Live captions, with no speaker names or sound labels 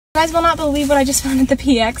You guys will not believe what I just found at the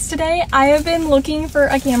PX today. I have been looking for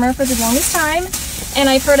a camera for the longest time, and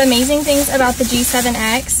I've heard amazing things about the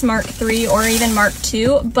G7X Mark III or even Mark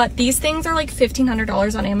II, but these things are like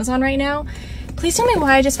 $1,500 on Amazon right now. Please tell me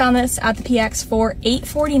why I just found this at the PX for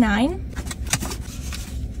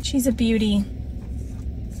 $849. She's a beauty.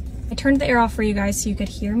 I turned the air off for you guys so you could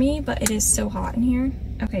hear me, but it is so hot in here.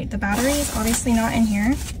 Okay, the battery is obviously not in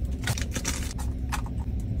here.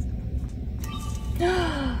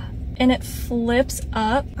 And it flips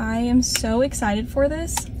up. I am so excited for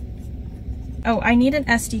this. Oh, I need an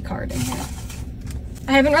SD card in here.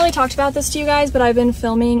 I haven't really talked about this to you guys, but I've been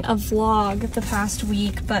filming a vlog the past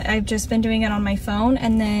week, but I've just been doing it on my phone,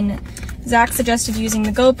 and then Zach suggested using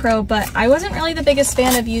the GoPro, but I wasn't really the biggest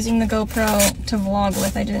fan of using the GoPro to vlog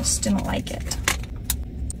with. I just didn't like it.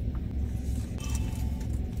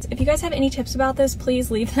 If you guys have any tips about this,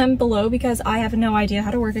 please leave them below because I have no idea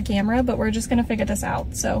how to work a camera, but we're just gonna figure this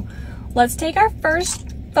out. So let's take our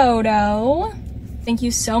first photo. Thank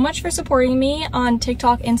you so much for supporting me on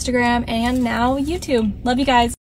TikTok, Instagram, and now YouTube. Love you guys.